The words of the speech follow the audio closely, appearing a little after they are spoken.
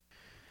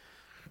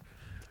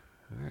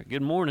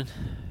Good morning.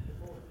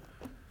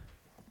 Hope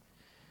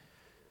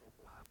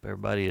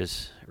everybody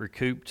is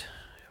recouped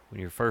when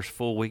your first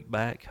full week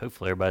back.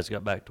 Hopefully everybody's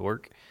got back to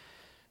work.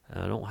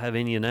 I don't have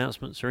any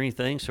announcements or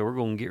anything, so we're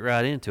going to get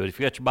right into it. If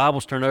you got your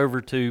Bibles, turn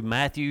over to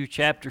Matthew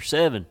chapter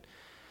 7.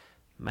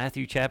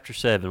 Matthew chapter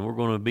 7. We're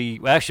going to be,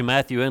 actually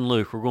Matthew and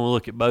Luke, we're going to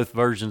look at both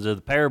versions of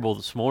the parable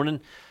this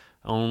morning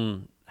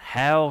on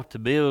how to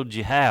build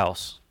your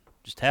house,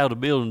 just how to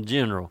build in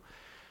general.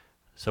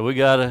 So we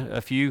got a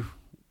few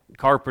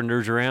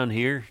carpenters around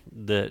here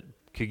that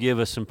could give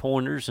us some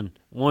pointers, and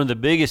one of the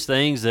biggest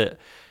things that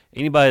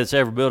anybody that's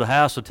ever built a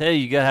house will tell you,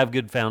 you got to have a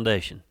good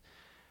foundation.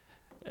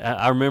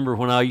 I remember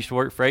when I used to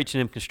work for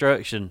H&M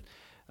Construction,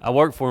 I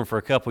worked for them for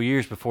a couple of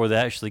years before they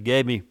actually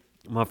gave me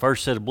my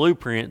first set of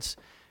blueprints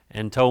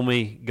and told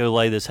me, go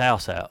lay this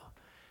house out.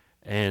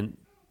 And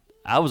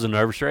I was a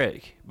nervous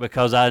wreck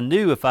because I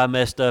knew if I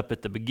messed up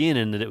at the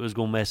beginning that it was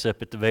going to mess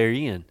up at the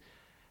very end.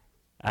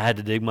 I had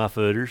to dig my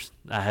footers.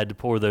 I had to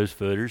pour those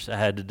footers. I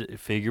had to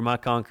figure my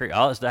concrete.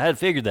 I had to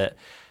figure that.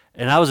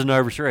 And I was a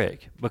nervous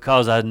wreck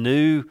because I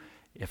knew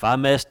if I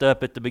messed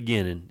up at the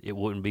beginning, it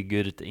wouldn't be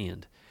good at the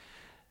end.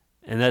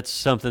 And that's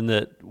something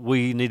that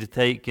we need to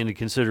take into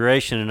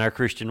consideration in our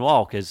Christian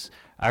walk as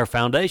our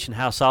foundation.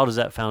 How solid is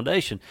that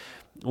foundation?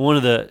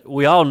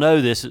 We all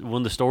know this, one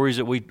of the stories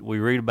that we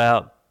read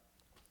about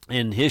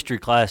in history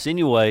class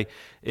anyway,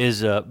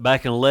 is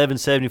back in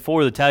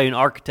 1174, the Italian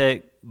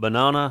architect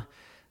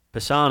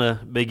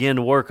Pisana began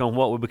to work on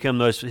what would become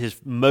his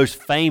most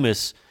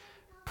famous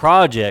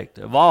project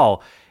of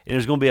all. And it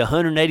was going to be a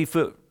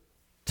 180-foot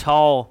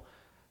tall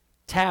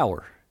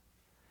tower.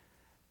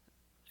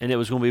 And it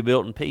was going to be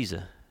built in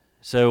Pisa.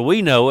 So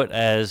we know it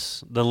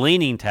as the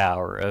Leaning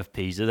Tower of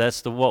Pisa.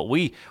 That's what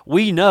we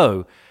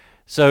know.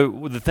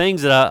 So the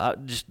things that I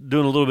just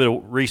doing a little bit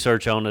of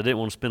research on, I didn't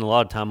want to spend a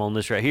lot of time on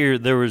this right here.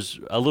 There was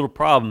a little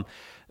problem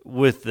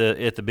with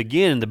at the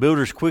beginning. The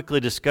builders quickly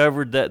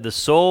discovered that the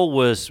soil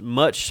was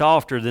much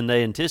softer than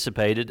they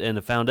anticipated, and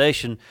the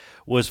foundation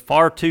was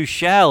far too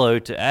shallow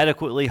to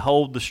adequately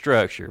hold the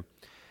structure.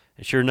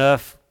 And sure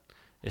enough,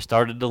 it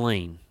started to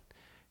lean.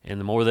 And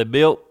the more they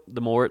built,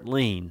 the more it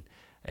leaned.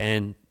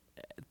 And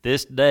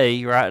this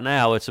day, right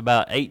now, it's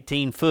about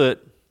 18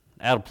 foot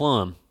out of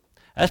plumb.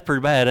 That's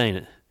pretty bad, ain't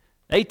it?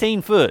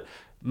 18 foot.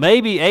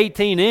 Maybe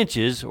 18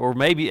 inches or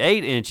maybe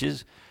 8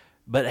 inches,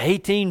 but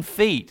 18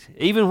 feet.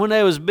 Even when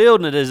they was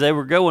building it, as they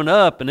were going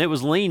up and it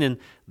was leaning,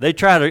 they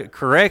try to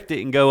correct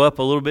it and go up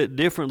a little bit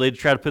differently to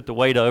try to put the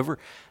weight over.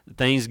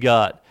 Things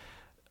got,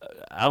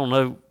 I don't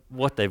know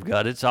what they've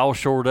got. It's all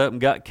shored up and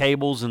got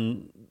cables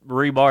and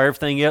rebar,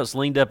 everything else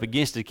leaned up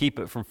against it to keep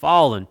it from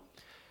falling.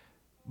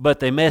 But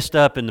they messed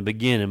up in the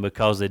beginning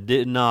because they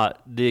did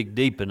not dig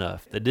deep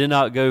enough. They did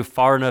not go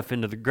far enough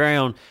into the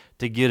ground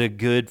to get a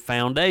good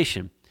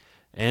foundation.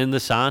 And the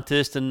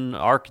scientists and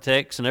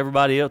architects and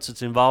everybody else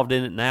that's involved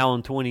in it now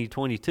in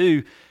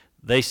 2022,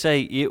 they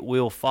say it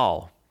will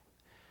fall.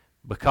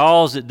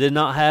 Because it did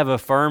not have a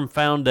firm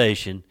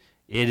foundation,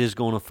 it is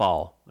going to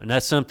fall. And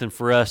that's something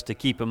for us to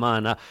keep in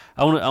mind. I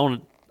want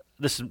to.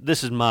 This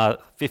is my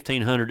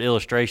 1,500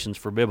 illustrations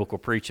for biblical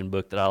preaching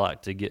book that I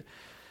like to get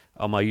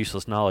all my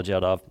useless knowledge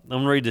out of. I'm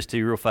going to read this to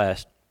you real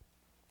fast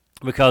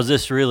because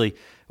this really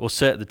will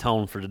set the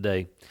tone for today.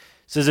 It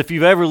says, if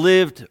you've ever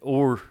lived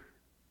or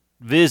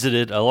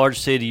visited a large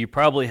city, you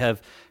probably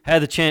have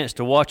had the chance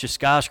to watch a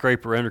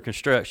skyscraper under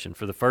construction.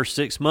 For the first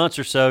 6 months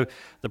or so,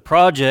 the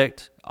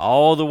project,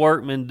 all the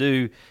workmen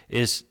do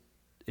is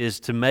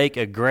to make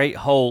a great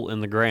hole in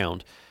the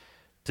ground.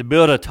 To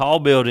build a tall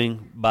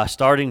building by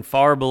starting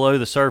far below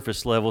the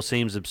surface level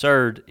seems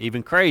absurd,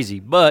 even crazy.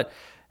 But,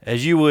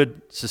 as you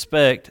would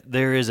suspect,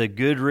 there is a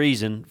good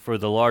reason for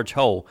the large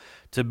hole.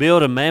 To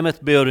build a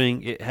mammoth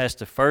building,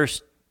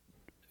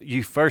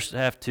 you first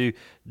have to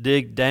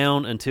dig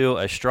down until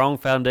a strong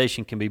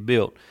foundation can be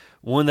built,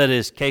 one that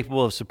is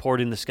capable of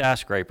supporting the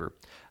skyscraper.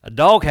 A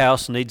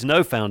doghouse needs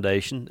no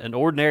foundation. An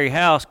ordinary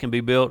house can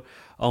be built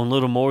on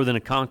little more than a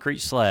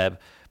concrete slab.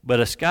 But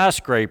a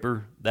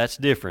skyscraper, that's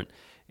different.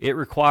 It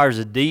requires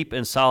a deep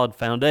and solid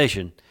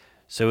foundation.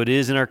 So it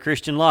is in our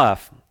Christian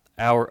life.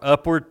 Our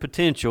upward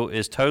potential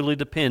is totally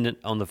dependent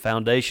on the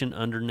foundation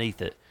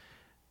underneath it.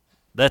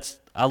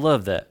 I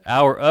love that.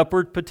 Our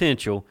upward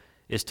potential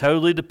is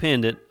totally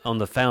dependent on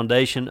the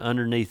foundation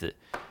underneath it.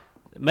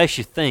 It makes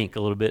you think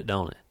a little bit,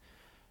 don't it?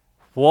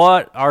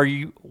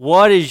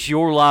 What is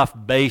your life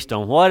based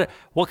on?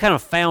 What kind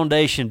of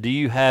foundation do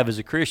you have as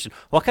a Christian?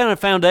 What kind of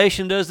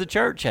foundation does the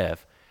church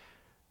have?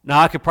 Now,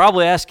 I could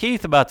probably ask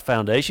Keith about the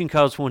foundation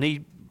because when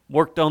he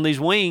worked on these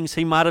wings,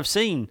 he might have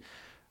seen,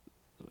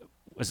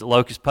 was it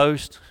locust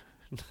post?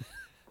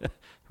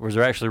 Was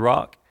there actually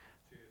rock?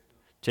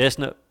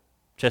 Chestnut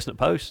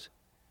post?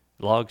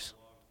 Logs?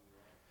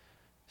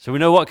 So we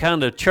know what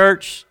kind of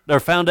church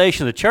or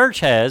foundation the church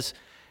has.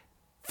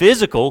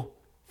 Physical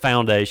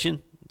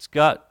foundation, it's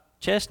got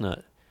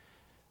chestnut.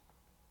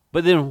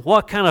 But then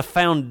what kind of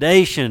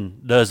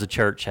foundation does the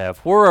church have?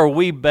 Where are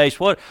we based?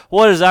 What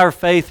is our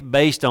faith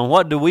based on?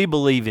 What do we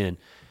believe in?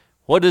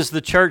 What does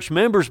the church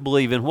members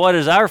believe in? What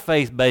is our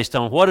faith based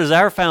on? What is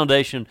our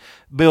foundation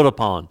built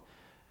upon?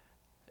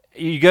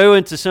 You go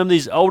into some of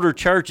these older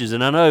churches,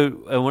 and I know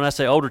when I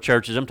say older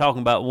churches, I'm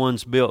talking about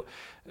ones built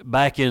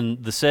back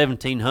in the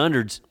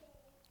 1700s.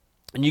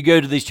 And you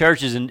go to these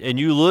churches and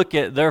you look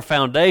at their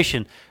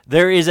foundation,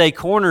 there is a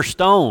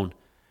cornerstone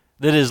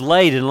that is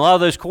laid. And a lot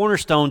of those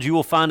cornerstones, you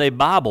will find a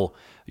Bible.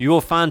 You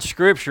will find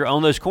Scripture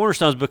on those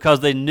cornerstones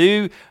because they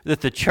knew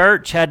that the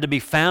church had to be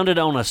founded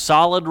on a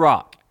solid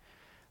rock.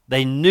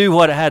 They knew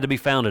what it had to be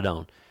founded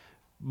on,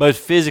 both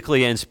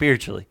physically and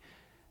spiritually.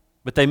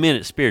 But they meant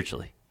it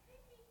spiritually.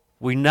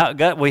 We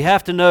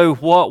have to know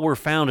what we're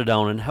founded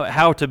on and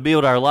how to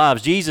build our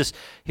lives. Jesus,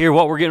 here,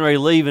 what we're getting ready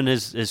to leave in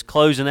is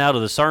closing out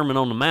of the Sermon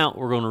on the Mount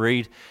we're going to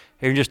read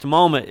here in just a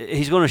moment.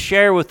 He's going to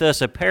share with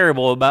us a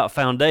parable about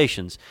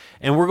foundations.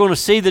 And we're going to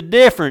see the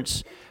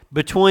difference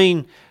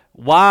between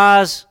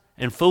wise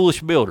and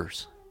foolish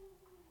builders.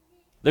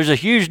 There's a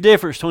huge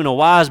difference between a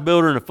wise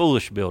builder and a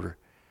foolish builder.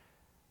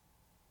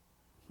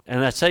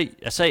 And I say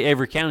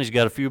every county's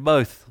got a few of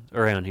both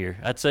around here.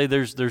 I'd say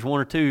there's one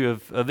or two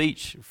of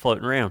each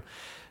floating around.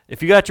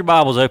 If you got your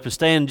Bibles open,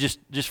 stand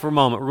just for a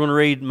moment. We're going to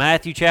read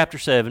Matthew chapter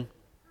 7,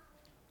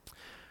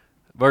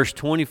 verse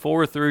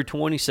 24 through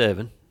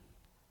 27.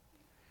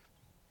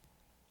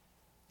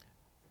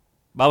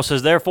 The Bible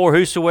says, "Therefore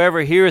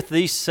whosoever heareth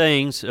these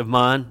sayings of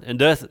mine and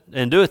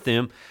doeth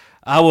them,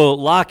 I will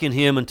liken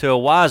him unto a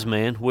wise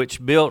man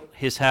which built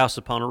his house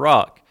upon a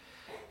rock.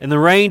 And the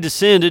rain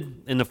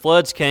descended, and the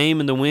floods came,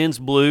 and the winds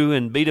blew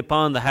and beat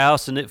upon the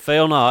house, and it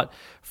fell not,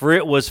 for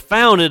it was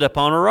founded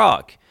upon a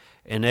rock.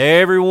 And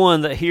every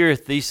one that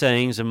heareth these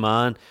sayings of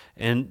mine,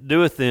 and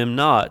doeth them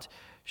not,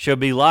 shall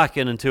be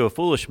likened unto a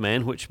foolish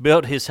man, which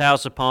built his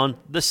house upon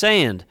the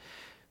sand.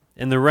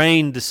 And the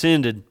rain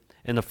descended,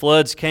 and the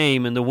floods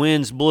came, and the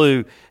winds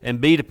blew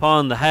and beat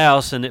upon the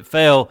house, and it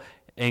fell,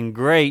 and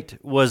great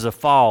was the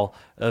fall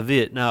of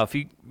it." Now, if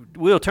you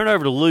will, turn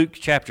over to Luke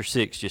chapter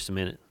 6 just a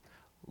minute.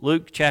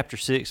 Luke chapter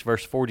 6,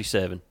 verse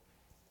 47.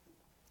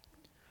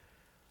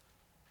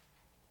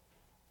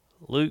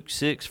 Luke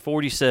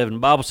 6:47. The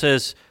Bible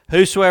says,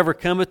 "Whosoever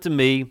cometh to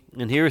me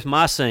and heareth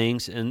my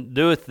sayings and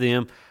doeth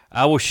them,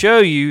 I will show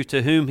you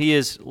to whom he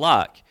is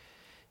like.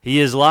 He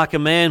is like a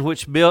man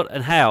which built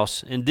an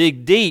house and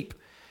digged deep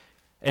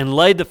and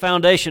laid the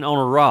foundation on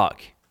a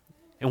rock.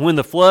 And when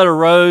the flood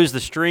arose,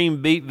 the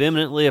stream beat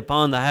vehemently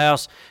upon the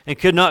house and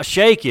could not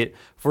shake it,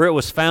 for it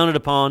was founded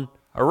upon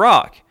a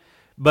rock.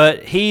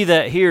 But he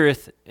that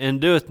heareth and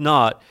doeth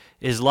not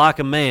is like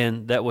a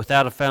man that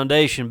without a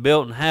foundation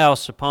built an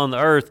house upon the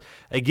earth,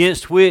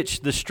 against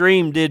which the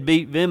stream did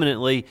beat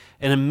vehemently,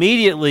 and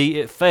immediately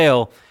it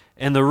fell,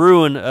 and the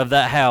ruin of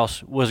that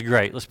house was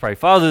great." Let's pray.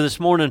 Father, this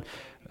morning,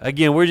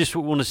 again, we just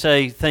want to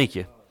say thank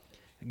you.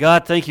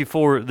 God, thank you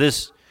for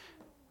this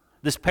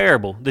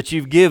parable that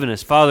you've given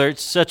us. Father,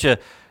 it's such a,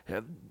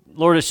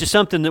 Lord, it's just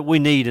something that we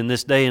need in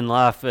this day in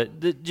life.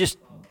 Just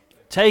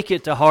take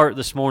it to heart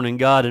this morning,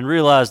 God, and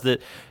realize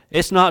that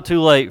it's not too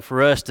late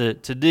for us to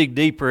dig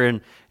deeper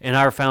in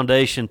our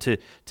foundation, to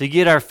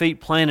get our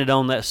feet planted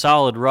on that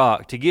solid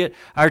rock, to get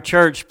our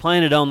church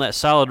planted on that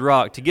solid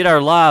rock, to get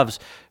our lives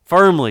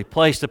firmly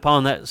placed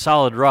upon that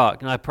solid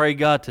rock. And I pray,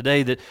 God,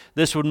 today that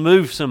this would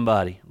move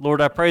somebody.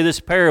 Lord, I pray this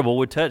parable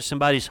would touch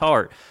somebody's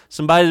heart.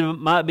 Somebody that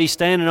might be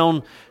standing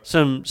on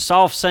some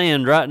soft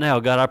sand right now,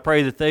 God, I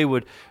pray that they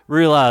would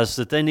realize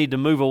that they need to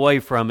move away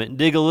from it and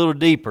dig a little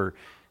deeper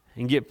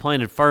and get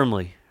planted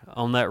firmly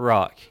on that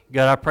rock.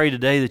 God, I pray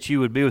today that you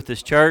would be with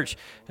this church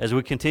as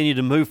we continue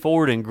to move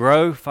forward and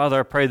grow.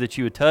 Father, I pray that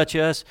you would touch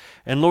us.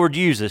 And Lord,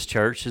 use this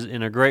church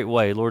in a great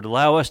way. Lord,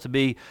 allow us to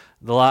be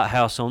the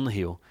lighthouse on the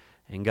hill.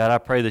 And God, I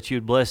pray that you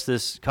would bless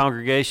this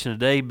congregation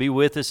today. Be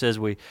with us as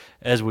we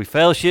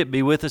fellowship.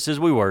 Be with us as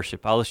we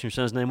worship. All this in your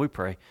Son's name we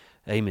pray.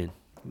 Amen.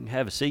 You can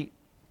have a seat.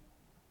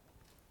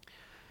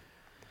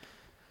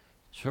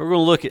 So we're going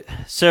to look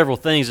at several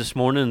things this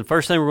morning. And the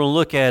first thing we're going to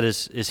look at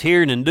is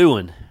hearing and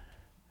doing.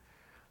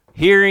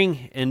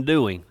 Hearing and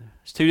doing.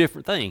 It's two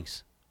different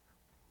things.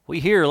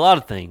 We hear a lot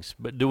of things,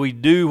 but do we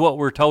do what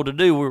we're told to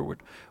do?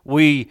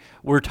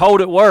 We're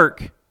told at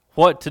work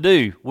what to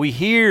do. We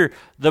hear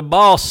the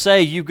boss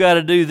say, you've got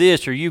to do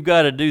this or you've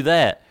got to do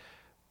that.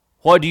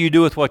 What do you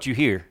do with what you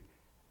hear?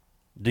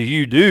 Do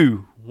you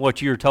do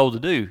what you're told to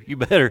do? You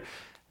better.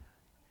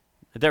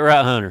 Is that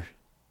right, Hunter?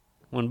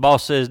 When the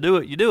boss says do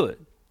it, you do it.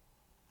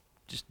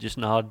 Just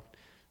nod.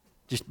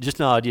 Just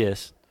nod,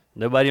 yes.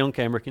 Nobody on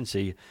camera can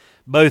see you.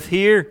 Both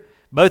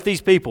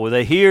these people,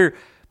 they hear,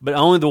 but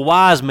only the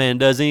wise man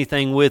does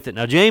anything with it.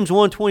 Now, James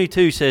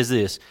 1:22 says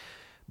this,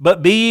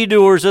 "But be ye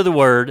doers of the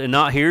word, and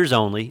not hearers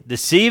only,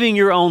 deceiving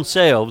your own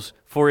selves.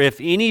 For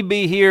if any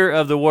be hearer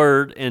of the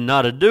word, and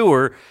not a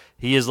doer,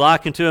 he is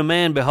like unto a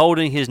man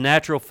beholding his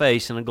natural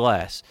face in a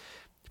glass.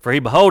 For he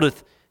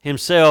beholdeth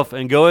himself,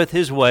 and goeth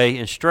his way,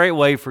 and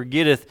straightway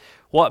forgetteth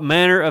what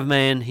manner of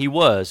man he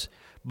was.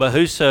 But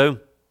whoso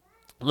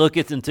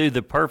looketh into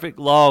the perfect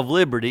law of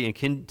liberty, and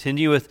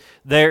continueth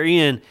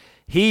therein,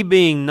 he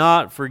being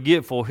not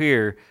forgetful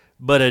hearer,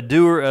 but a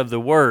doer of the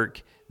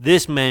work,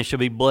 this man shall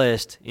be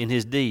blessed in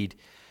his deed.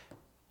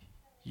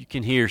 You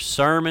can hear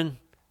sermon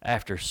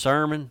after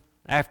sermon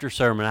after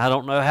sermon. I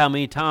don't know how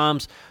many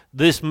times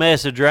this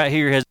message right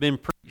here has been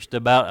preached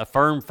about a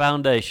firm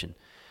foundation.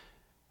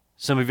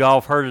 Some of y'all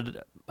have heard it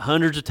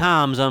hundreds of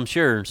times, I'm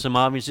sure. Some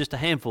of it's just a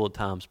handful of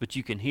times. But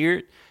you can hear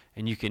it,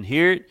 and you can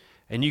hear it,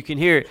 and you can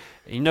hear it.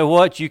 And you know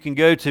what? You can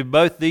go to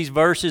both these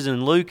verses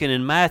in Luke and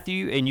in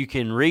Matthew, and you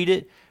can read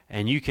it,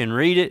 and you can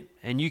read it,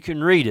 and you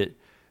can read it.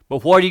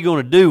 But what are you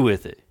going to do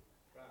with it?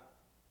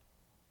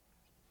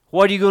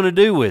 What are you going to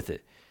do with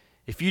it?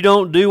 If you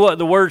don't do what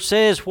the Word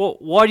says,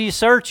 what are you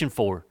searching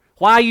for?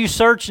 Why are you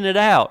searching it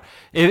out?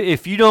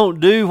 If you don't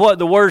do what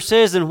the Word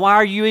says, then why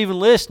are you even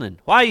listening?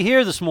 Why are you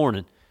here this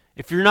morning?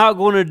 If you're not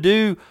going to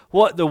do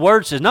what the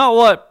Word says, not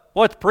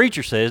what the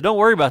preacher says, don't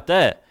worry about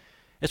that.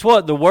 It's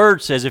what the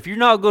Word says. If you're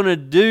not going to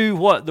do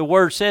what the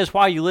Word says,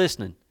 why are you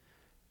listening?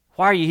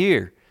 Why are you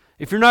here?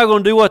 If you're not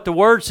going to do what the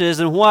Word says,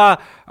 then why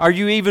are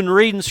you even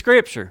reading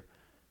Scripture?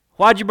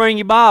 Why'd you bring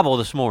your Bible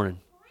this morning?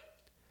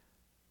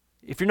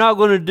 If you're not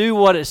going to do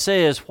what it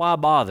says, why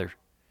bother?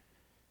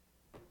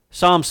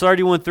 Psalms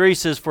 31:3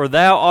 says, "For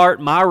thou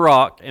art my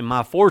rock and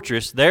my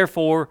fortress,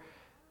 therefore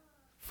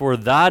for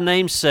thy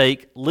name's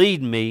sake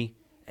lead me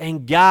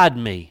and guide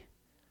me."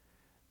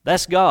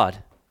 That's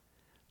God.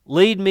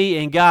 Lead me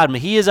and guide me.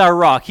 He is our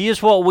rock. He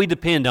is what we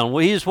depend on.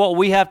 He is what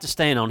we have to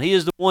stand on. He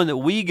is the one that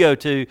we go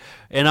to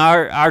in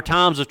our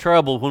times of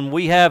trouble. When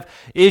we have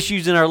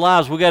issues in our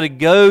lives, we got to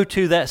go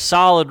to that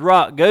solid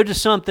rock. Go to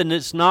something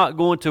that's not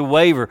going to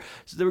waver.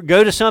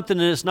 Go to something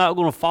that's not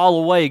going to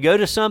fall away. Go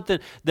to something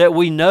that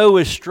we know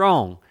is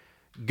strong.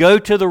 Go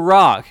to the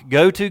rock.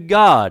 Go to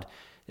God.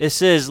 It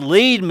says,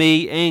 lead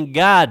me and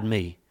guide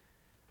me.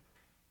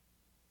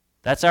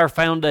 That's our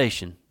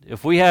foundation.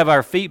 If we have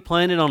our feet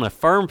planted on a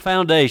firm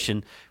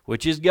foundation,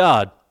 which is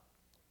God,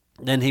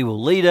 then He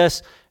will lead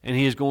us and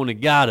He is going to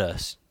guide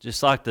us.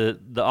 Just like the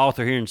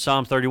author here in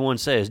Psalm 31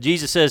 says.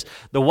 Jesus says,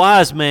 the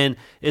wise man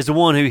is the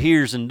one who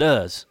hears and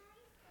does.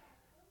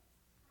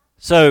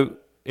 So,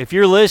 if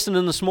you're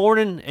listening this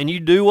morning and you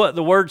do what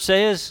the Word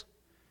says,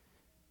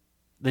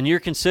 then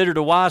you're considered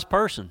a wise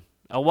person,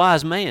 a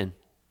wise man.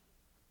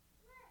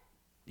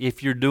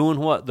 If you're doing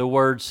what the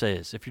Word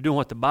says, if you're doing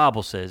what the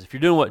Bible says, if you're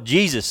doing what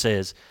Jesus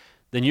says,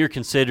 then you're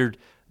considered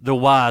the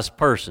wise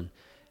person.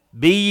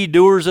 Be ye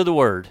doers of the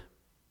word.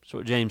 That's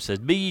what James says.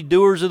 Be ye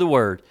doers of the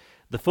word.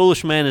 The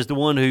foolish man is the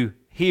one who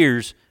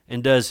hears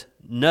and does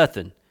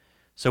nothing.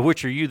 So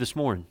which are you this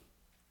morning?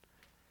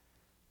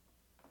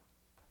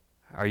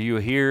 Are you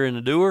a hearer and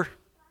a doer?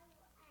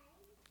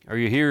 Are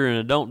you a hearer and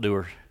a don't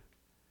doer?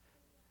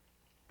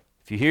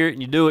 If you hear it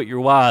and you do it,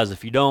 you're wise.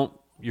 If you don't,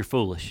 you're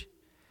foolish.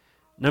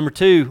 Number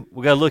 2,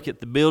 we got to look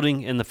at the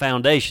building and the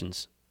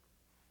foundations.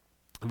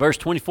 Verse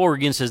 24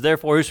 again says,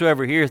 "Therefore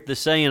whosoever heareth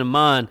this saying of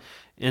mine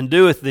and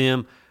doeth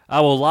them,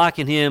 I will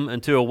liken him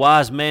unto a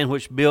wise man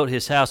which built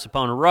his house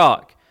upon a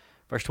rock."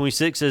 Verse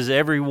 26 says,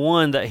 "Every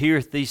one that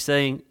heareth these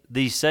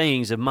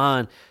sayings of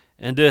mine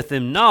and doeth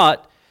them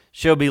not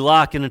shall be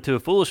likened unto a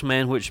foolish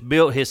man which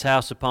built his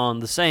house upon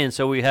the sand."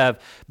 So we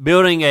have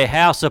building a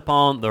house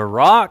upon the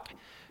rock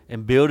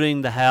and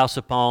building the house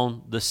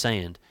upon the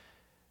sand.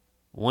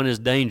 One is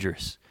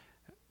dangerous.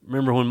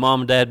 Remember when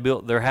Mom and Dad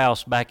built their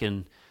house back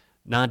in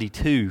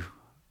 92,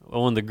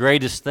 one of the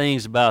greatest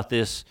things about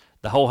this,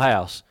 the whole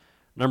house,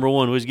 number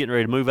one, we was getting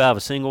ready to move out of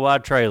a single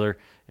wide trailer,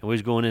 and we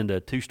was going into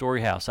a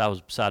 2-story house. I was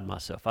beside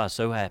myself. I was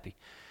so happy.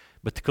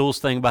 But the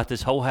coolest thing about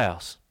this whole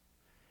house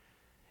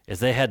is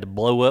they had to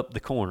blow up the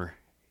corner.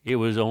 It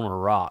was on a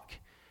rock.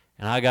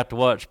 And I got to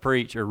watch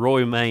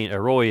Roy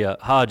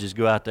Hodges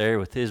go out there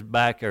with his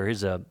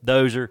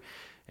dozer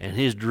and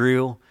his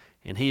drill,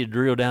 and he'd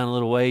drill down a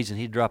little ways, and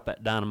he'd drop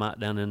that dynamite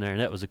down in there,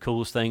 and that was the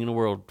coolest thing in the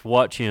world to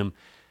watch him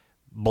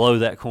blow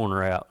that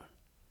corner out.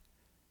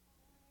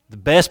 The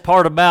best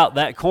part about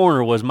that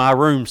corner was my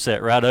room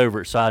set right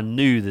over it, so I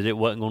knew that it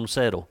wasn't going to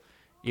settle.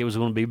 It was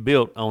going to be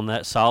built on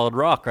that solid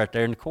rock right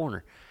there in the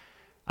corner.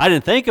 I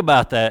didn't think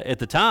about that at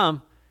the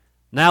time.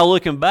 Now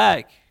looking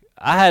back,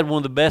 I had one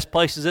of the best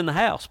places in the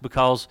house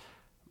because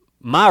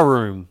my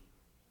room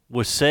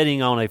was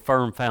setting on a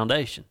firm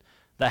foundation.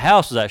 The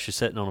house was actually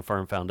setting on a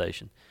firm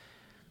foundation.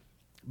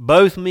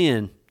 Both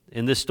men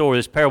in this story,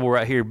 this parable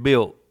right here,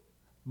 built,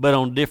 but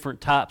on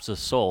different types of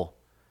soil.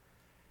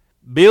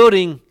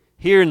 Building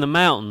here in the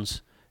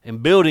mountains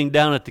and building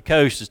down at the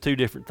coast is two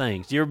different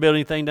things. Do you ever build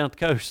anything down at the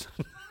coast?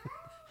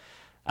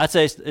 I'd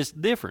say it's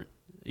different.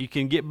 You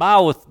can get by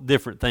with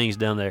different things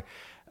down there.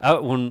 I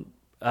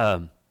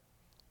can't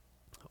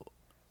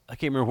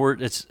remember where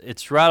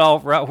it's right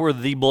where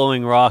the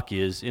Blowing Rock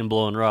is in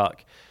Blowing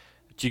Rock.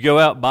 But you go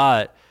out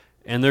by it,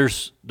 and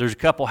there's a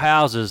couple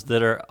houses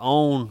that are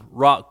on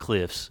rock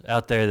cliffs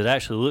out there that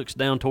actually looks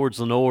down towards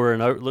Lenore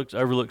and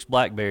overlooks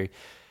Blackberry.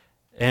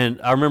 And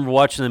I remember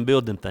watching them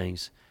build them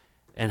things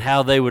and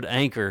how they would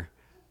anchor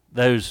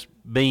those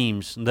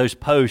beams and those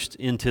posts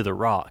into the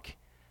rock.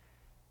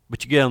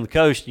 But you get on the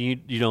coast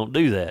and you don't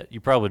do that. You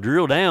probably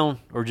drill down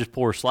or just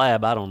pour a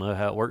slab. I don't know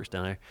how it works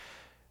down there.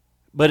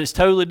 but it's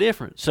totally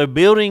different. So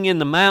building in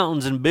the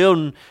mountains and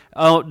building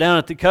down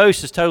at the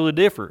coast is totally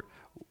different.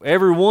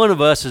 Every one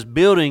of us is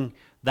building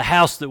the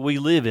house that we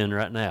live in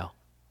right now.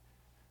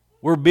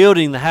 We're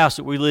building the house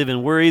that we live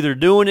in. We're either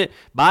doing it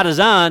by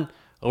design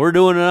or we're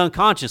doing it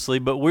unconsciously,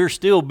 but we're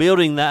still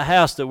building that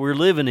house that we're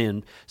living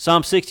in.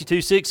 Psalm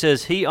 62:6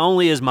 says, He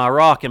only is my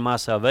rock and my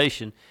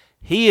salvation.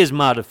 He is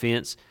my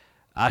defense.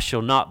 I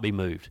shall not be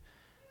moved.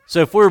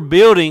 So if we're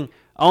building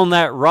on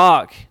that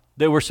rock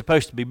that we're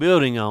supposed to be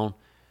building on,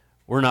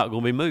 we're not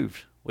going to be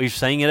moved. We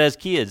sang it as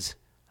kids.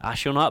 I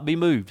shall not be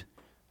moved.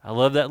 I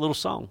love that little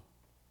song.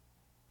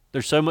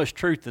 There's so much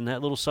truth in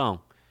that little song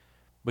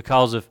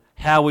because of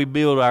how we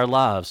build our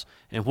lives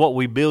and what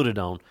we build it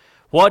on.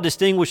 What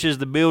distinguishes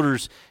the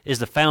builders is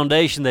the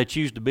foundation they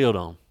choose to build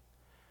on.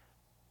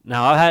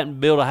 Now, I hadn't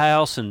built a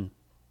house in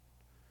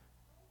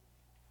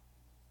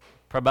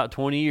probably about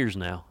 20 years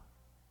now.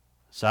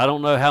 So I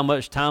don't know how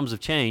much times have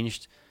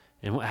changed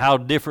and how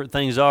different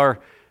things are,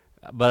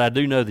 but I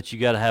do know that you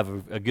got to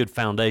have a good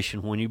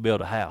foundation when you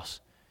build a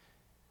house.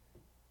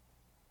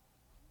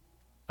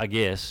 I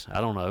guess.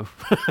 I don't know.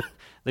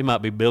 They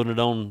might be building it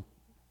on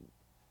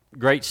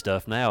great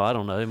stuff now. I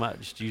don't know. They might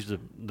just use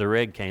the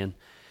red can.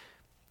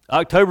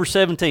 October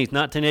 17th,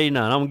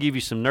 1989. I'm going to give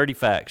you some nerdy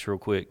facts real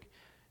quick,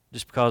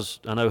 just because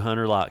I know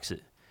Hunter likes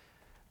it.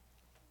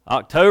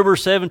 October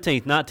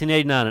 17th,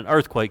 1989, an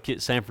earthquake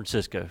hit San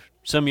Francisco.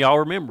 Some of y'all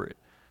remember it.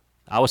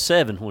 I was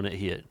 7 when it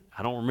hit.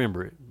 I don't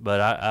remember it, but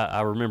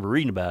I remember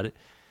reading about it.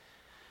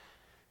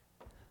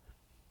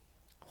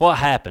 What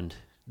happened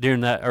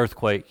during that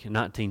earthquake in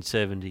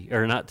 1970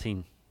 or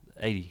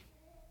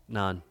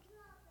 1989?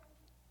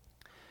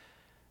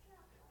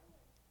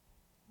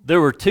 There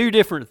were two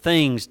different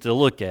things to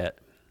look at.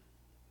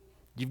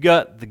 You've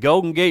got the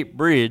Golden Gate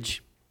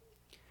Bridge,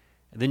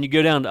 and then you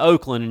go down to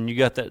Oakland, and you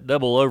got that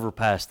double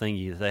overpass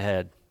thingy that they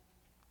had.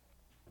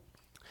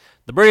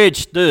 The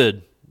bridge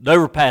stood. The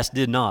overpass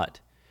did not.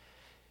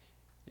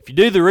 If you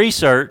do the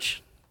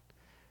research,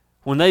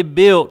 when they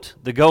built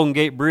the Golden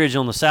Gate Bridge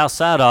on the south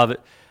side of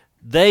it,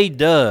 they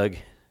dug,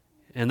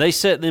 and they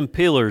set them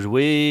pillars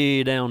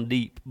way down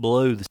deep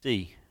below the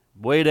sea,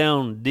 way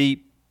down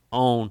deep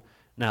on.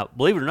 Now,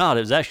 believe it or not,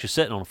 it was actually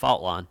sitting on a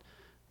fault line.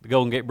 The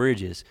Golden Gate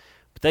Bridge is.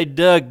 But they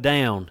dug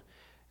down,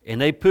 and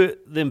they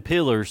put them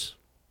pillars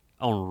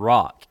on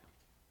rock.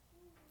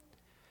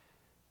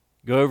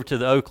 Go over to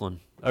the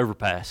Oakland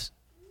overpass.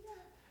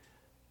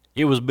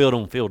 It was built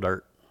on field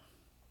dirt.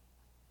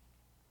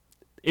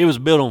 It was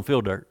built on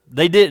field dirt.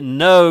 They didn't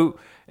know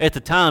at the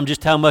time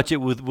just how much it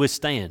would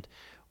withstand.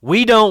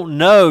 We don't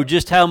know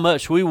just how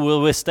much we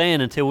will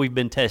withstand until we've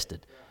been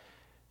tested.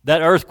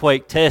 That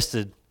earthquake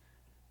tested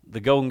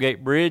the Golden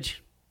Gate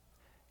Bridge,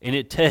 and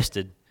it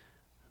tested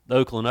the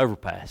Oakland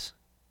overpass.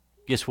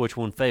 Guess which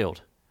one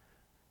failed?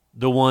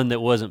 The one that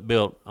wasn't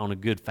built on a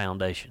good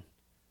foundation.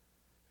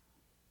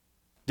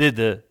 Did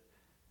the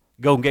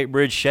Golden Gate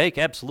Bridge shake?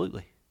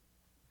 Absolutely.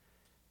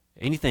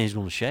 Anything's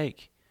going to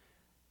shake.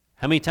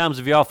 How many times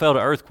have y'all felt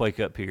an earthquake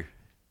up here?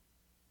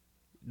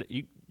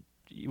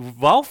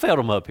 You've all felt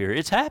them up here.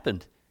 It's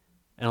happened.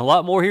 And a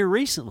lot more here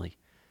recently.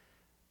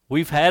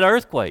 We've had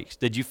earthquakes.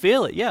 Did you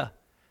feel it? Yeah.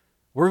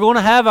 We're going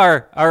to have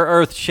our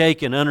earth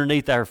shaking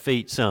underneath our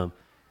feet some.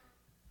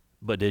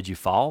 But did you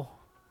fall?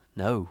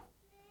 No.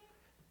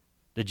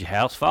 Did your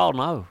house fall?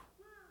 No.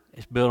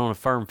 It's built on a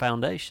firm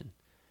foundation.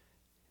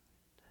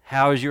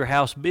 How is your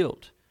house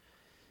built?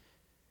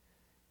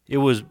 It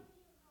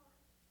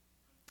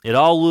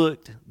all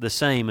looked the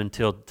same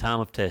until the time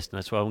of testing.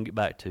 That's what I want to get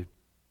back to.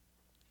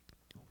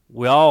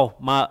 We all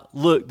might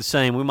look the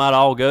same. We might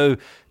all go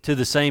to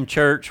the same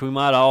church. We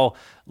might all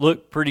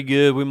look pretty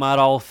good. We might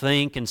all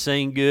think and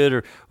sing good,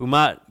 or we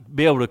might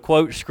be able to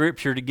quote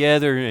Scripture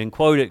together and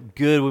quote it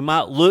good. We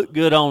might look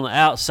good on the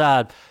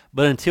outside,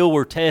 but until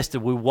we're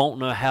tested, we won't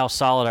know how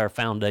solid our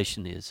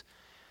foundation is.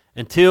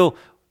 Until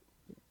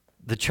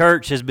the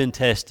church has been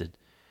tested.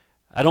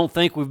 I don't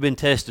think we've been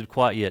tested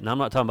quite yet. And I'm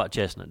not talking about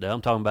Chestnut Dale.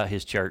 I'm talking about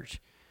his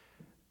church.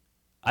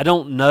 I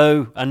don't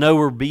know. I know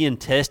we're being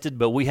tested,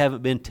 but we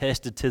haven't been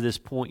tested to this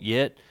point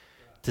yet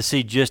to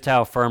see just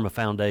how firm a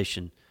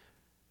foundation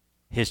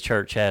his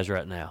church has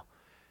right now.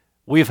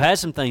 We've had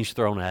some things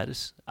thrown at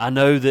us. I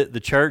know that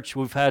the church,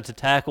 we've had to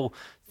tackle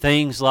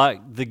things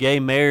like the gay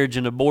marriage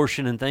and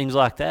abortion and things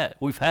like that.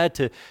 We've had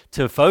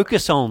to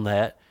focus on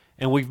that,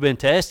 and we've been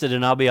tested,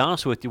 and I'll be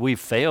honest with you, we've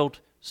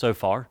failed so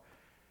far.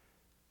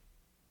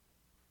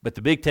 But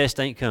the big test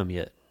ain't come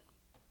yet.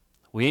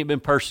 We ain't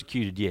been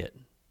persecuted yet.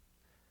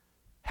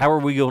 How are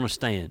we going to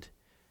stand?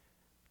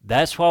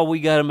 That's why we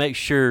got to make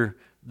sure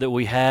that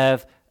we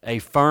have a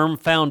firm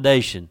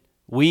foundation.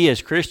 We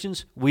as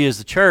Christians, we as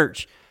the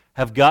church,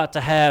 have got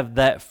to have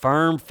that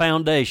firm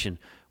foundation.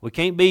 We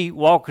can't be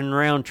walking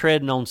around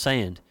treading on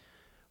sand.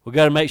 We've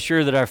got to make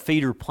sure that our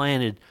feet are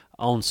planted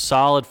on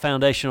solid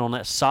foundation, on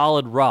that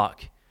solid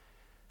rock,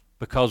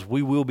 because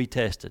we will be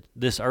tested.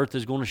 This earth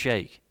is going to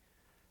shake.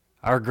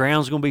 Our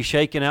ground's going to be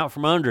shaking out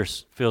from under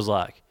us, feels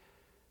like.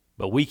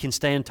 But we can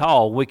stand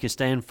tall. We can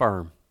stand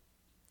firm.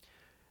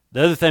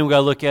 The other thing we've got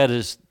to look at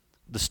is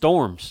the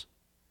storms.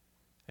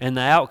 and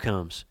the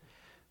outcomes.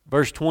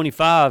 Verse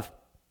 25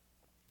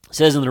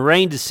 says, "And the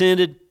rain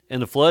descended,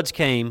 and the floods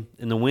came,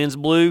 and the winds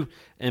blew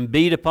and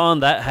beat upon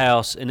that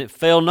house, and it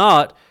fell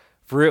not,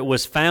 for it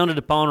was founded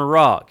upon a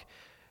rock."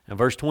 And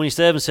verse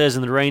 27 says,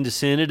 "And the rain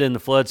descended, and the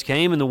floods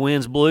came, and the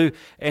winds blew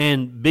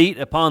and beat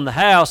upon the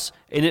house,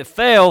 and it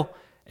fell,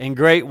 and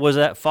great was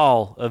that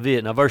fall of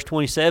it." Now verse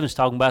 27 is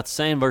talking about the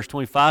same. Verse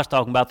 25 is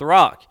talking about the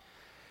rock.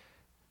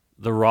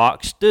 The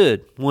rock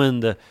stood. When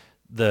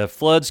the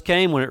floods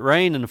came, when it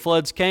rained and the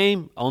floods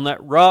came, on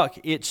that rock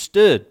it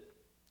stood.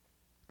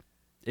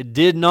 It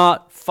did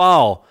not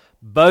fall.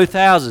 Both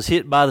houses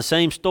hit by the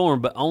same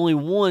storm, but only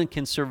one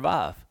can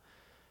survive.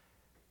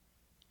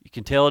 You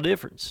can tell a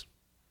difference.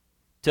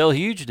 Tell a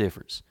huge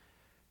difference.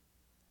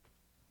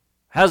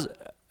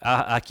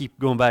 I keep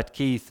going back to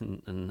Keith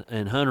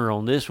and Hunter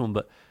on this one,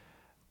 but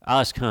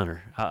I'll ask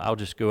Hunter. I'll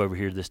just go over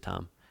here this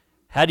time.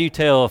 How do you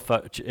tell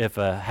if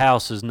a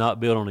house is not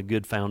built on a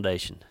good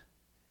foundation?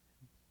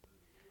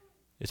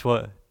 It's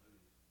what?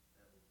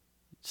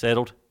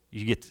 Settled.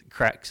 You get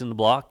cracks in the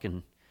block,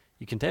 and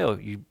you can tell.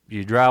 Your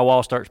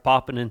drywall starts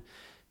popping, and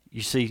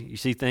you see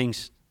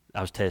things. I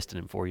was testing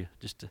them for you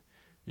just to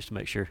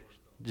make sure.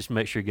 Just to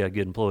make sure you got a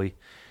good employee.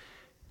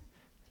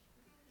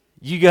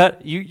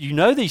 You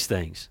know these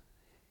things.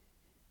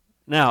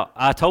 Now,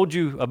 I told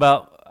you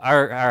about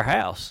our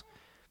house.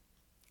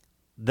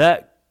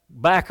 That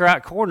back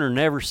right corner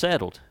never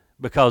settled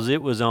because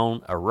it was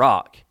on a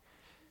rock.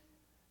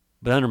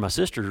 But under my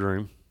sister's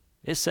room,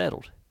 it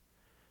settled.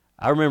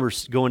 I remember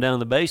going down in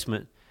the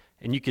basement,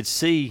 and you could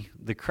see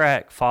the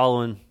crack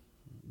following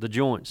the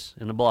joints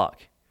in the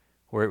block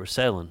where it was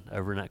settling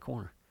over in that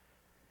corner.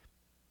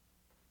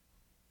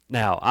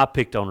 Now, I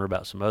picked on her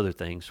about some other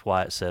things,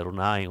 why it settled,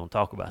 and I ain't going to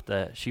talk about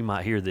that. She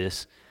might hear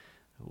this.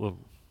 Well,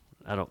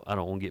 I don't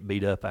want to get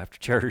beat up after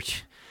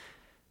church.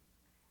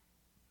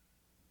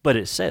 But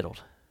it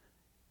settled.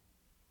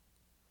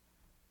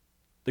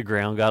 The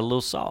ground got a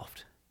little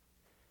soft.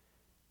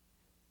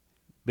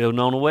 Building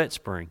on a wet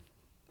spring.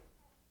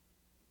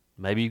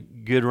 Maybe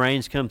good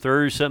rains come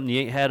through, something you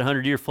ain't had a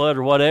 100-year flood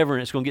or whatever,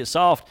 and it's going to get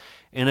soft,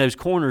 and those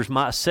corners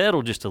might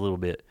settle just a little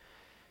bit.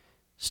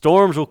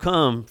 Storms will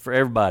come for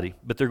everybody,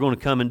 but they're going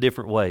to come in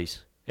different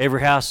ways.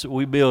 Every house that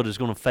we build is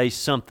going to face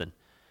something.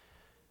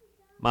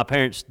 My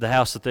parents, the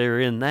house that they're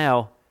in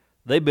now,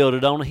 they built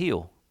it on a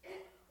hill.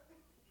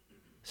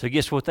 So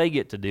guess what they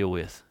get to deal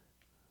with?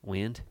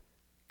 Wind.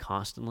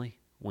 Constantly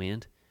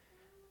wind.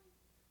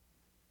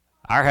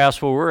 Our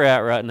house where we're at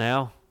right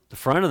now, the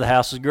front of the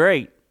house is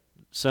great.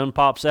 Sun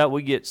pops out,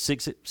 we get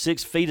six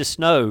feet of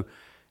snow,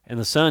 and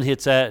the sun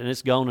hits that, and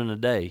it's gone in a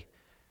day.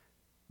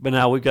 But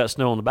now we've got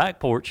snow on the back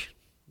porch,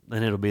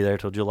 and it'll be there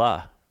till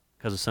July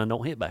because the sun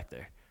don't hit back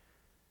there.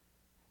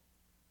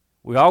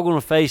 We're all going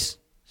to face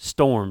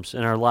storms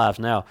in our lives.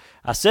 Now,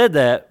 I said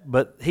that,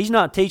 but he's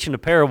not teaching a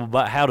parable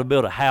about how to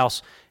build a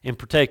house in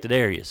protected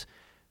areas.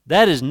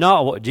 That is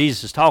not what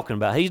Jesus is talking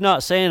about. He's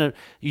not saying that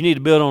you need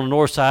to build on the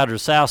north side or the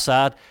south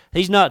side.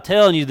 He's not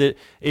telling you that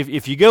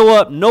if you go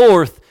up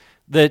north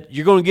that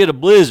you're going to get a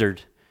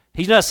blizzard.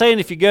 He's not saying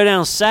if you go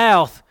down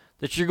south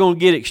that you're going to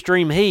get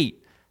extreme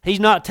heat.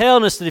 He's not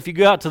telling us that if you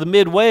go out to the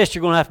Midwest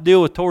you're going to have to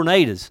deal with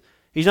tornadoes.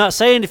 He's not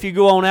saying if you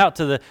go on out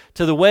to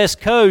the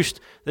West Coast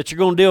that you're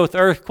going to deal with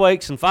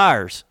earthquakes and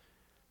fires.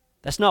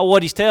 That's not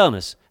what he's telling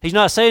us. He's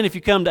not saying if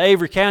you come to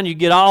Avery County you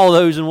get all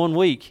those in 1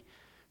 week,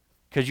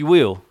 because you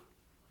will,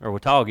 or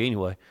Watauga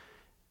anyway.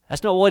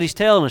 That's not what he's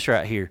telling us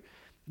right here.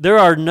 There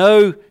are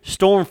no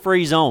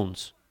storm-free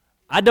zones.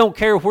 I don't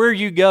care where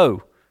you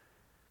go.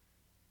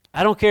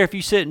 I don't care if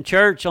you sit in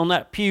church on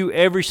that pew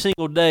every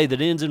single day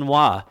that ends in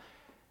Y.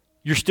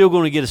 You're still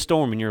going to get a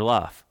storm in your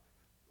life.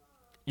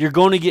 You're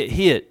going to get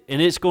hit,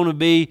 and it's going to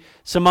be,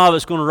 some of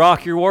it's going to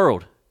rock your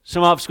world.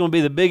 Some of it's going to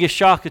be the biggest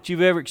shock that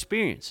you've ever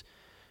experienced.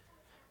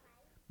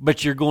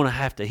 But you're going to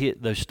have to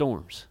hit those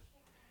storms.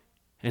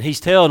 And he's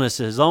telling us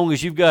that as long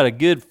as you've got a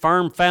good,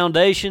 firm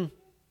foundation,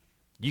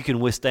 you can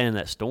withstand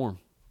that storm.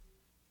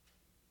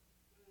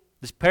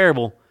 This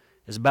parable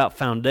is about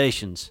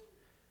foundations,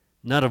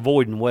 not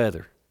avoiding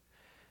weather.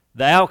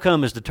 The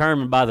outcome is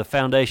determined by the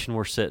foundation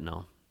we're sitting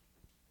on.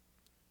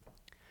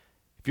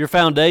 If your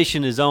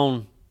foundation is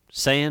on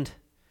sand,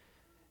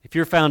 if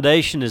your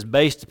foundation is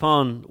based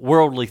upon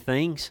worldly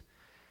things,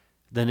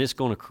 then it's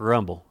going to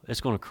crumble.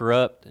 It's going to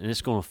corrupt, and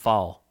it's going to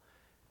fall.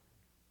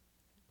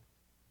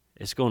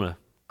 It's going to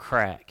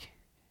crack.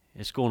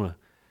 It's going to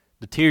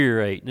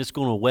deteriorate, and it's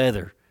going to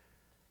weather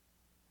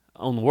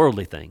on the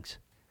worldly things.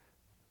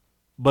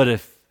 But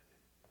if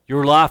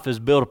your life is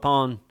built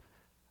upon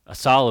a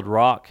solid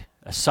rock,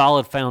 a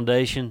solid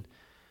foundation,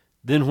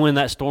 then when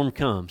that storm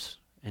comes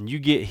and you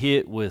get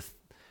hit with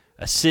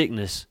a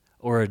sickness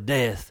or a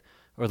death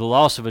or the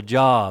loss of a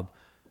job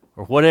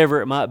or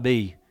whatever it might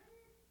be,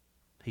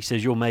 he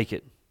says you'll make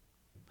it.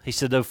 He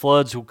said those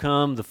floods will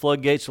come, the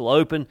floodgates will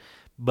open,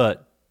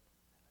 but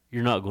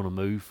you're not going to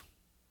move.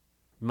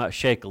 You might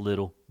shake a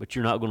little, but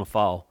you're not going to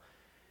fall.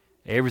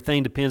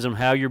 Everything depends on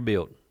how you're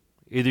built.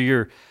 Either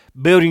you're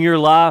building your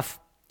life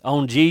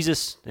on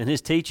Jesus and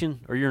his teaching,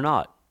 or you're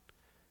not.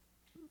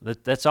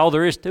 That's all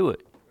there is to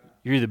it.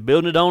 You're either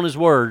building it on His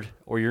Word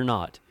or you're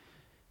not.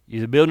 You're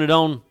either building it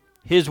on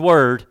His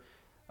Word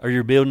or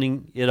you're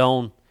building it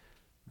on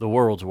the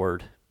world's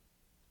word.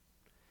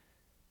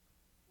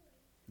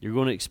 You're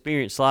going to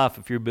experience life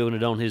if you're building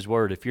it on His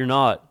Word. If you're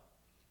not,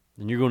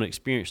 then you're going to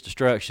experience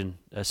destruction.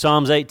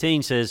 Psalms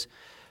 18 says,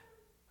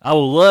 I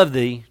will love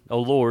Thee, O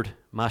Lord,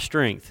 my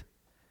strength.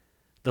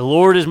 The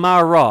Lord is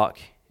my rock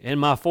and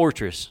my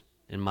fortress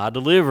and my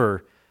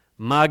deliverer,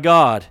 my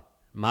God,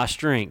 my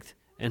strength,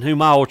 in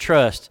whom I will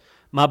trust,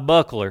 my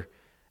buckler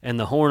and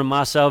the horn of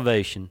my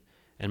salvation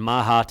and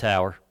my high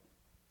tower.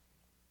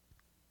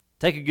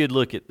 Take a good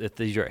look at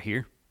these right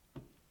here.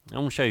 I'm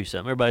going to show you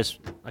something.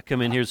 I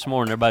come in here this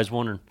morning, everybody's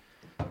wondering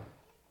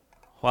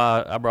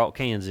why I brought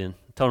cans in.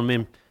 I told them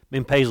me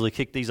and Paisley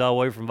kicked these all the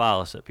way from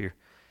Vilas up here,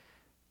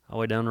 all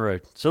the way down the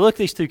road. So look at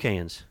these two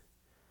cans.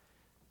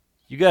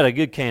 You got a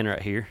good can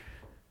right here,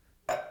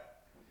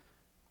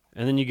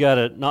 and then you got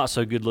a not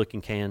so good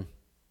looking can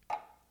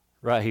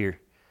right here.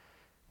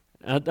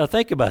 Now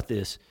think about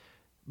this.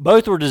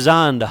 Both were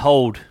designed to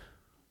hold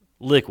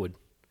liquid.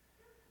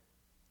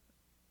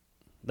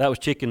 That was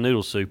chicken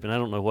noodle soup, and I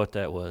don't know what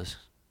that was.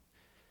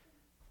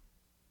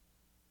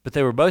 But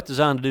they were both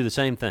designed to do the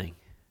same thing,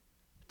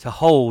 to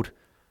hold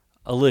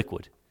a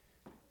liquid.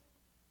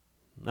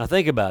 Now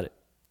think about it.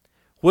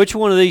 Which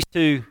one of these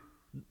two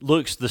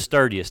looks the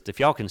sturdiest? If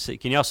y'all can see,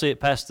 can y'all see it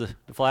past the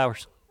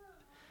flowers?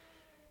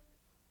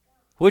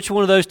 Which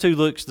one of those two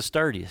looks the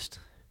sturdiest?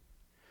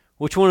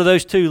 Which one of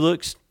those two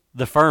looks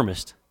the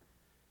firmest?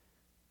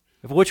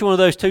 Which one of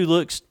those two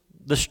looks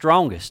the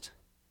strongest?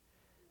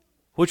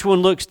 Which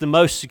one looks the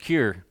most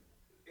secure?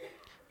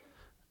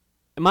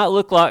 It might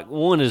look like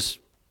one is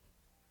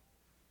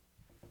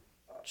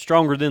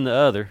stronger than the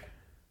other,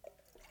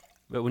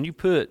 but when you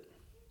put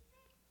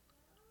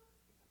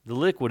the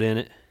liquid in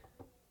it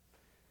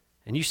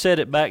and you set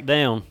it back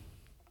down,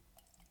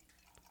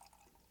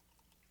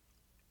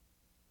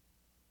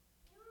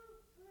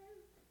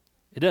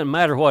 it doesn't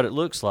matter what it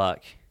looks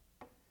like.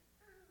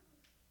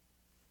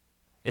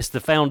 It's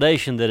the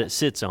foundation that it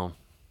sits on.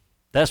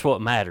 That's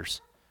what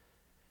matters.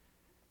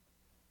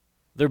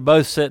 They're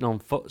both sitting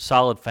on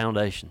solid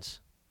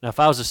foundations. Now, if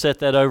I was to set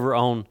that over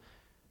on,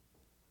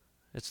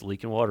 it's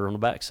leaking water on the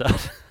backside.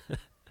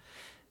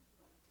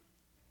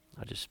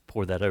 I just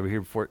poured that over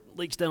here before it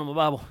leaks down on my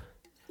Bible.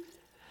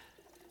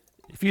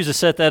 If you was to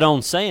set that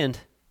on sand,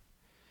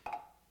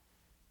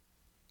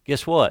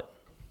 guess what?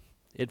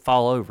 It'd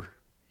fall over.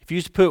 If you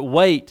was to put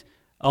weight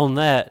on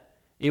that,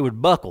 it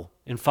would buckle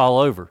and fall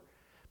over.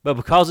 But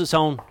because it's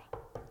on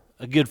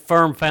a good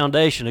firm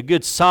foundation, a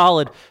good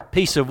solid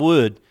piece of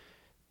wood,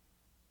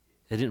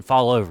 it didn't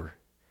fall over.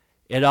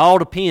 It all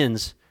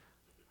depends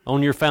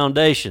on your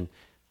foundation.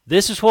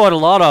 This is what a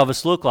lot of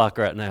us look like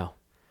right now.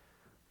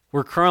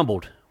 We're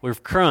crumbled.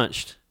 We've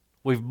crunched.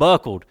 We've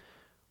buckled.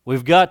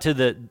 We've got to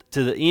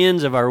the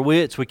ends of our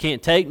wits. We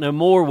can't take no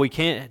more. We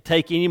can't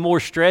take any more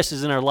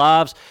stresses in our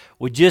lives.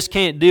 We just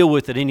can't deal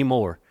with it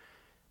anymore.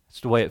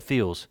 That's the way it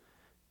feels.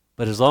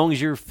 But as long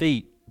as your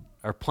feet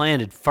are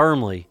planted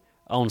firmly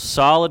on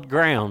solid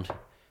ground,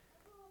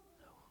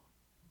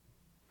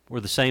 we're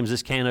the same as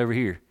this can over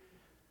here.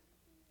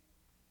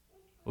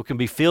 We can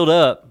be filled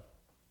up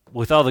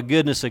with all the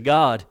goodness of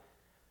God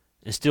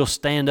and still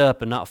stand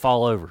up and not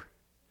fall over.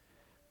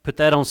 Put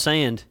that on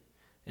sand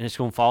and it's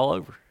going to fall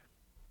over.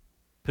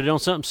 Put it on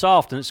something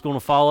soft and it's going to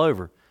fall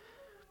over.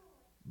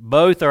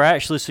 Both are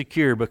actually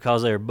secure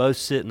because they are both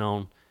sitting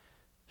on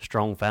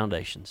strong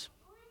foundations,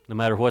 no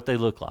matter what they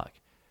look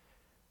like.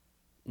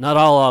 Not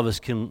all of us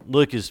can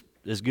look as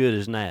good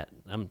as Nat.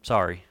 I'm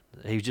sorry.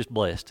 He's just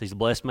blessed. He's a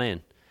blessed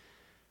man.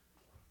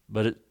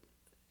 But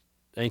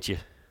ain't you?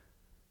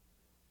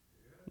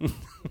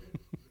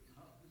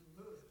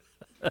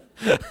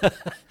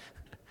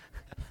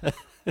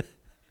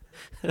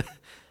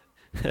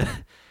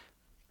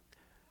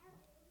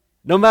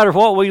 No matter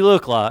what we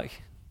look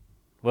like,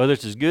 whether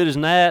it's as good as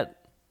Nat,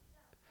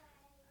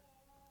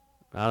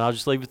 I'll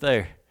just leave it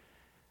there.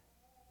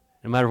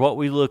 No matter what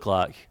we look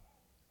like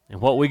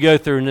and what we go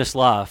through in this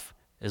life,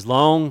 as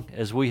long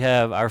as we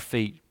have our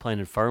feet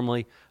planted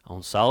firmly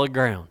on solid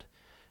ground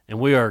and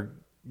we are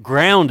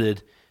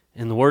grounded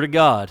in the Word of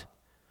God,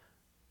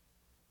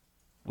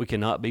 we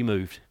cannot be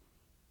moved.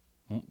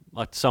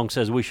 Like the song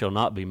says, we shall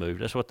not be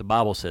moved. That's what the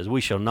Bible says.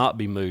 We shall not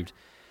be moved.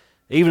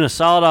 Even a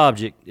solid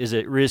object is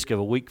at risk of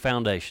a weak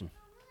foundation.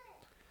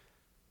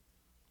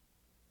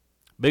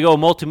 Big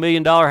old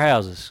multi-million-dollar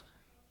houses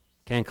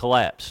can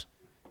collapse.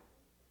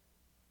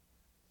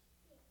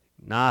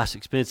 Nice,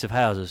 expensive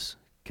houses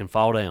can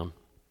fall down.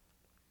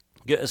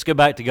 Let's go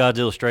back to God's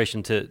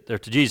illustration, to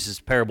Jesus'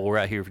 parable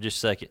right here for just a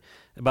second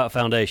about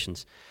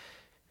foundations.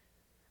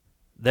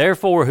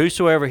 Therefore,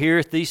 whosoever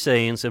heareth these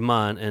sayings of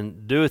mine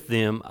and doeth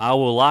them, I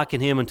will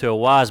liken him unto a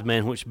wise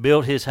man which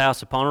built his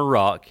house upon a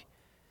rock.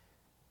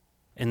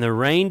 And the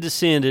rain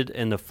descended,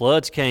 and the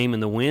floods came,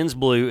 and the winds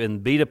blew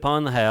and beat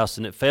upon the house,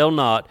 and it fell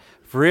not,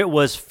 for it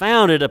was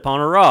founded upon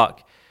a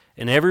rock.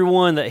 And every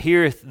one that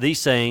heareth these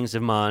sayings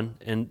of mine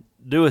and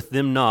doeth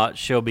them not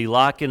shall be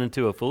likened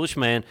unto a foolish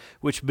man,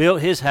 which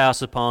built his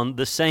house upon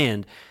the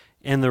sand.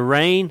 And the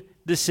rain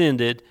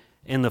descended,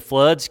 and the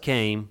floods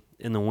came,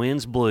 and the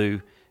winds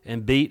blew,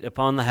 and beat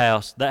upon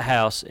that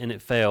house, and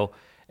it fell,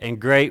 and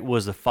great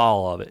was the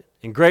fall of it.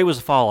 And great was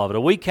the fall of it.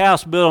 A weak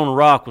house built on a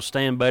rock will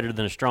stand better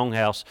than a strong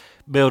house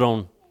built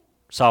on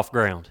soft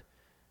ground.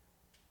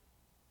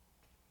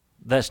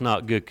 That's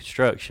not good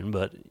construction,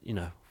 but,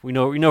 we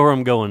know where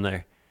I'm going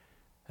there.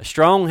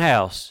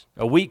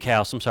 A weak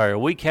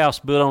house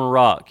built on a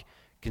rock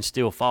can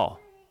still fall.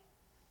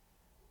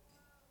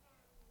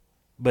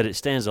 But it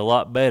stands a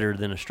lot better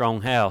than a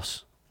strong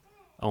house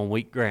on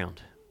weak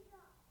ground,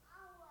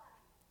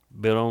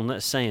 built on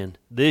that sand.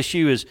 The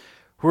issue is,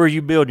 where are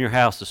you building your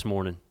house this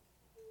morning?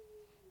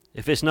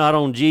 If it's not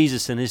on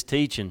Jesus and His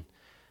teaching,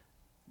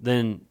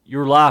 then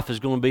your life is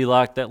going to be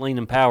like that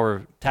Leaning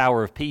Tower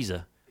of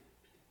Pisa.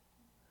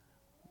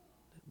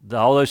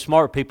 All those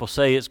smart people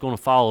say it's going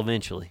to fall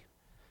eventually.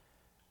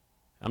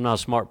 I'm not a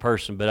smart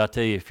person, but I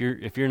tell you, if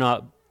you're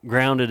not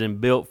grounded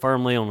and built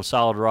firmly on a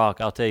solid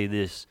rock, I'll tell you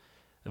this,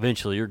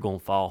 eventually you're going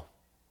to fall.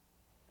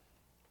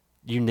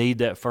 You need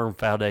that firm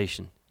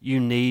foundation. You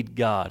need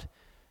God.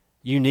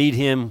 You need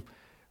Him.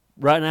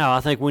 Right now,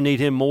 I think we need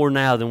Him more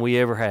now than we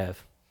ever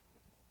have.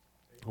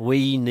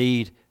 We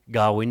need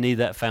God. We need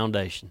that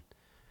foundation,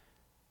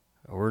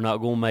 or we're not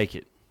going to make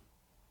it.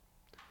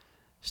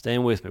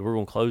 Stand with me. We're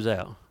going to close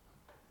out.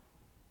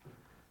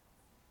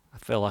 I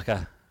felt like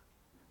I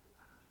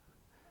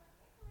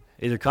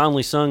either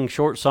Conley sung a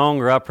short song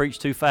or I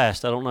preached too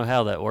fast. I don't know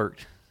how that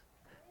worked.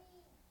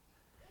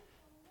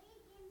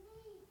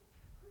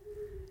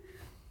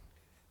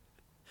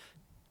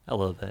 I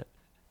love that.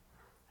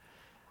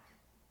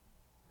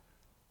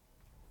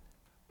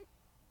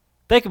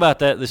 Think about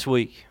that this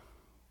week.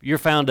 Your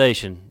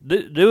foundation.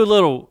 Do a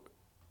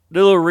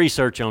little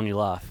research on your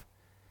life.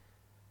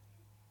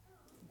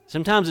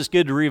 Sometimes it's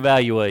good to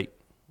reevaluate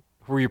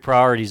where your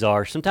priorities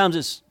are. Sometimes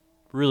it's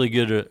really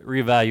good to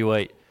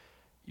reevaluate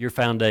your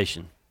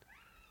foundation.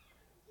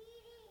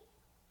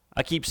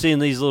 I keep seeing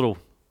these little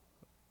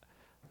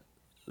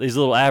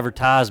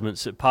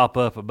advertisements that pop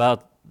up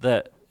about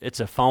that. It's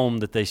a foam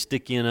that they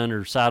stick in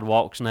under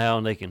sidewalks now,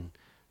 and they can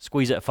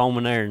squeeze that foam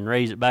in there and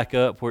raise it back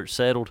up where it's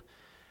settled.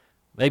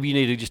 Maybe you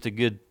need just a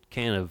good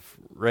can of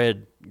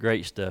red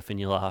great stuff in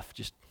your life.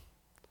 Just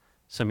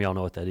some of y'all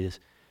know what that is.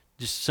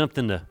 Just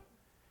something to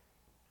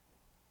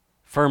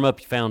firm up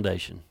your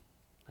foundation.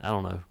 I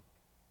don't know.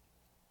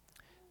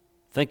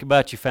 Think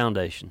about your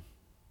foundation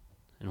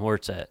and where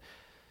it's at.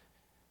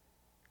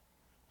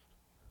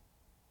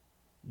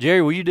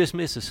 Jerry, will you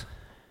dismiss us?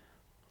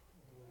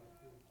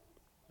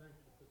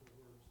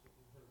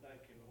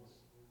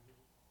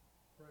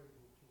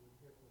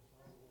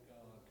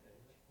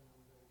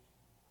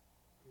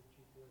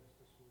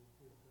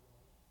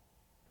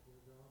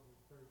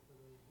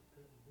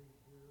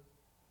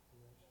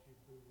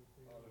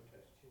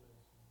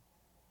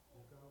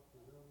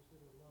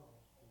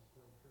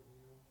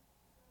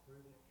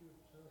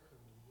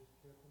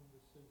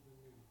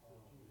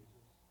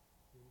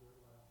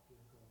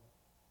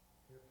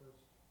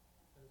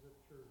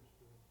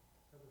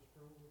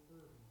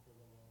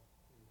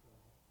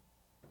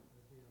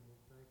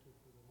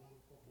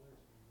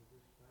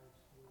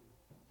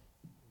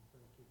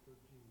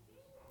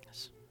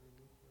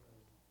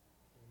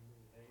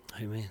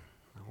 Amen.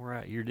 All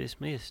right, you're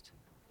dismissed.